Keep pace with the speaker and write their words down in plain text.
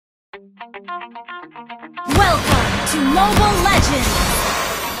Welcome to Mobile Legends!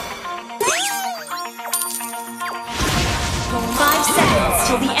 5 seconds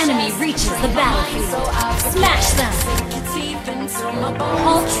till the enemy reaches the battlefield. Smash them!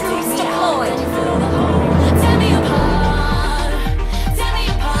 All troops deployed!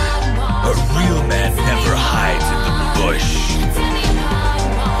 A real man never hides in the bush.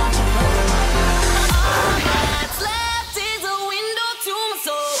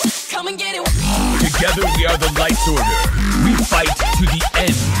 Together we are the Light's Order. We fight to the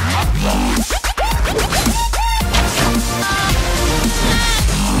end.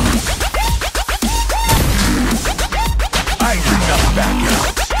 I do not back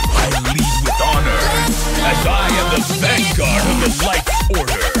out. I lead with honor, as I am the vanguard of the Light's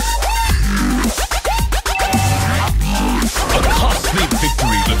Order. A costly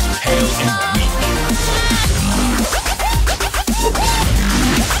victory looks pale and weak.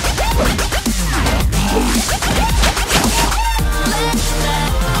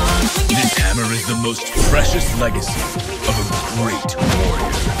 This hammer is the most precious legacy of a great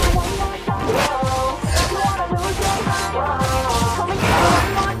warrior.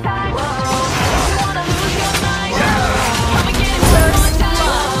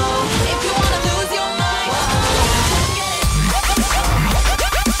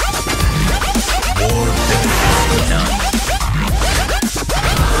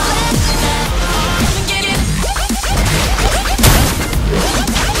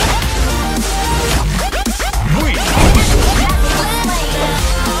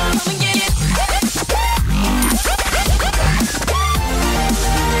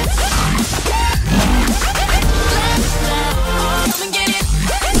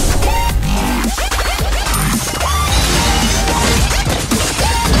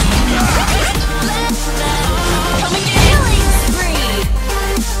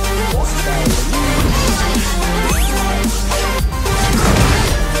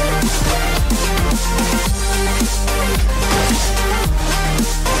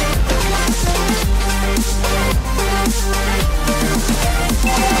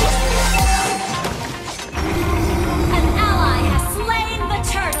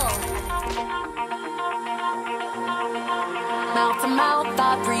 Mouth to mouth,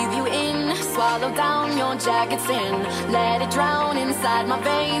 I breathe you in. Swallow down your jagged sin. Let it drown inside my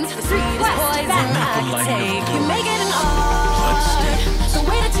veins. The sweetest poison I can take. You make it an art. The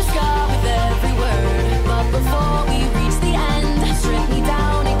way that you scar with every word. But before we reach the end, strip me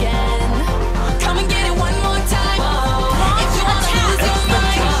down again. Come and get it one more time. If you wanna lose your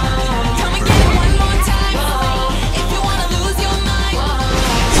mind. Come and get it one more time. If you wanna lose your mind.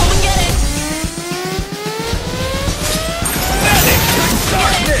 Come and get it.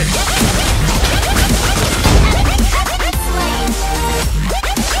 Darkness!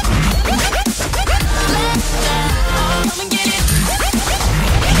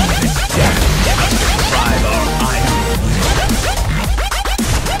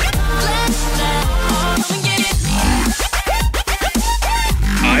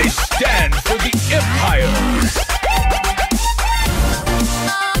 I stand for the Empire!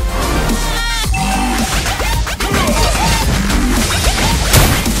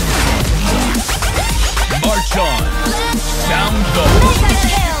 March on! Sound the Mega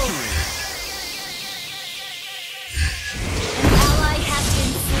kill! An ally has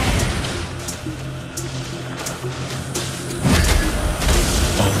been slain.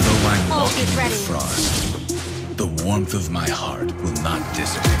 Although I'm All walking get in ready. the frost, the warmth of my heart will not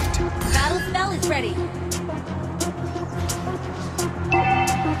dissipate. Battle spell is ready.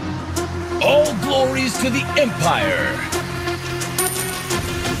 All glories to the Empire!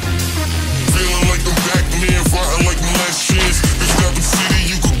 Feeling like I'm back, man, fighting like my last chance. This Gotham City,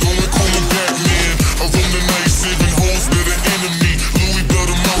 you could go and call me Batman. I run the night, saving hoes that are enemy. Louis belt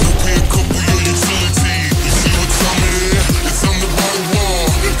them out, pay a couple your utility. You see what time it is? It's time to buy the wall.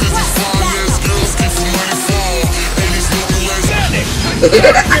 Cause these fine ass girls came from mighty far. And these looking like Fanny!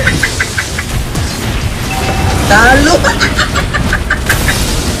 Talo!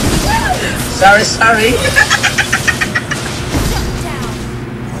 Sorry.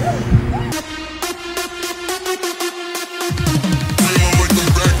 feeling like I'm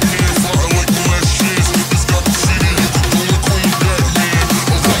back, man, fighting like my last chance. This Gotham City, you could go and call me Batman.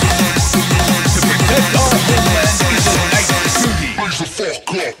 I run the night, To protect our homeland is a knight's duty. raise the fuck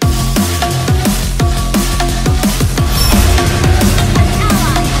up.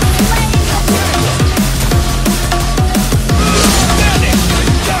 Fanny!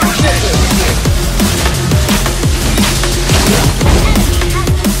 Darkness!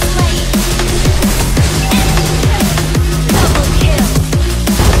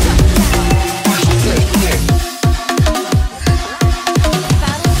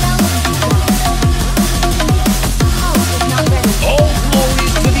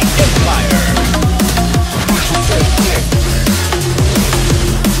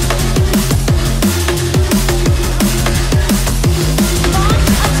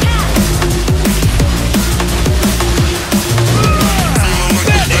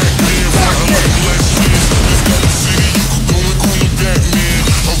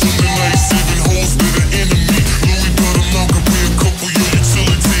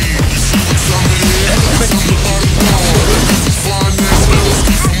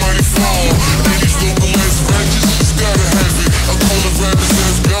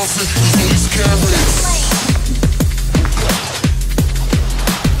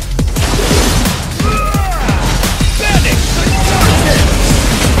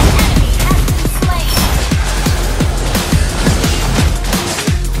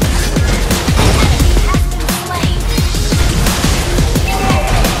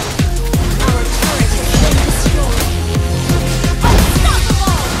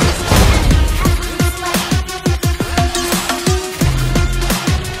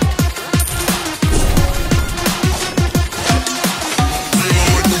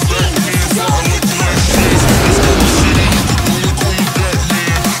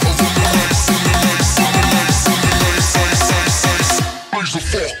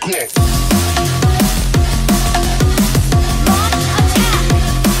 freeze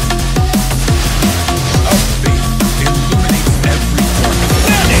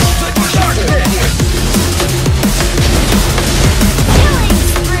the fuck up.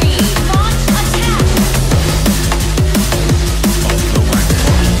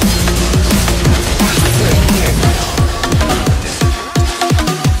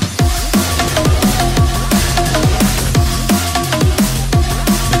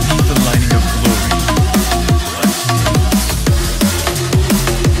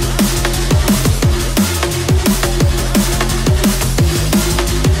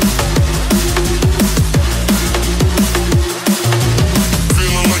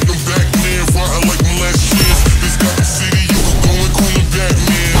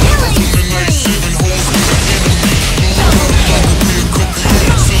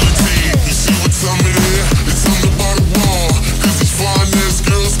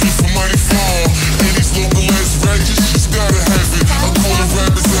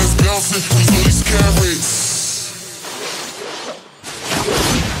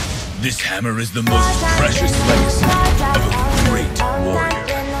 This hammer is the most precious legacy of a great warrior.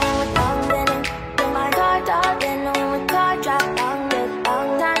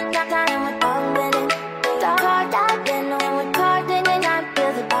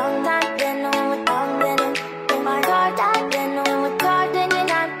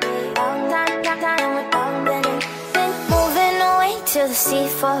 To the sea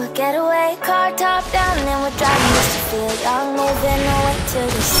for a getaway, car top down and we're driving just to feel young. Moving away to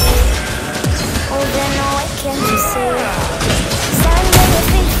the sea, moving away, can't you see? Stand on your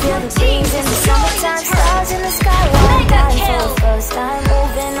feet, feel the breeze in the summertime, stars in the sky, one time for the first time.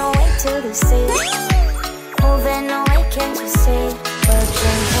 Moving away to the sea, moving away, can't you see?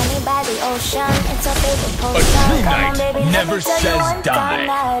 Virgin, honey by the ocean, it's our favorite potion. A true Come on, knight baby, never let me tell you says one time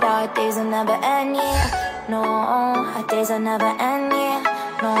die. that our days will never end, yeah. No, our days will never end, yeah.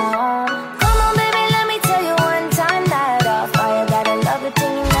 No. Come on, baby, let me tell you one time that our fire got a love it till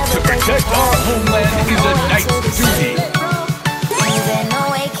you never To protect our homeland is a knight's duty. Moving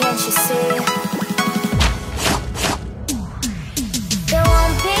away, can't you see? There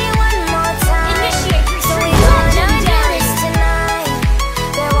won't be one more time. Initiate So we retreat. gonna do this tonight.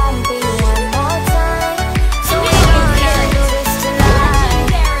 There won't be one more time. So we gonna do this tonight.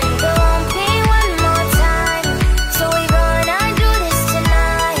 There won't be one more time. So we gonna do this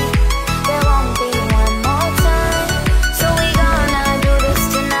tonight. There won't be one more time. So we gonna do this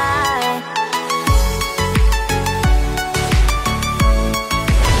tonight.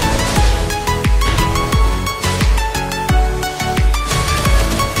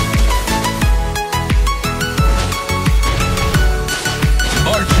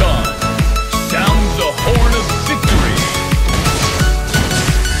 March on. Sound the horn of victory.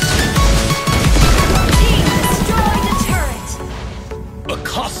 Team, destroy the turret. A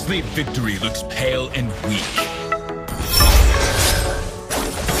costly victory looks pale and weak.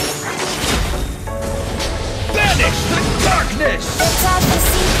 Banish the darkness! It's hard to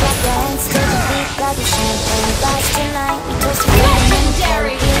see the dance to the beat of the champagne glass tonight. We toast to freedom in the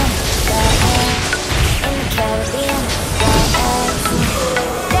Caribbean, in the Caribbean.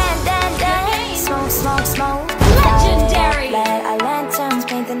 Dan, dan, dan, smoke, smoke, smoke. Legendary. Let our lanterns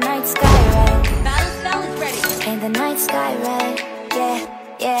paint the night sky red. Battle spell is ready. Paint the night sky red. Yeah,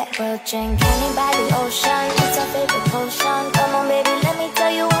 yeah. We'll drink honey by the ocean. It's our favorite potion. Come on, baby.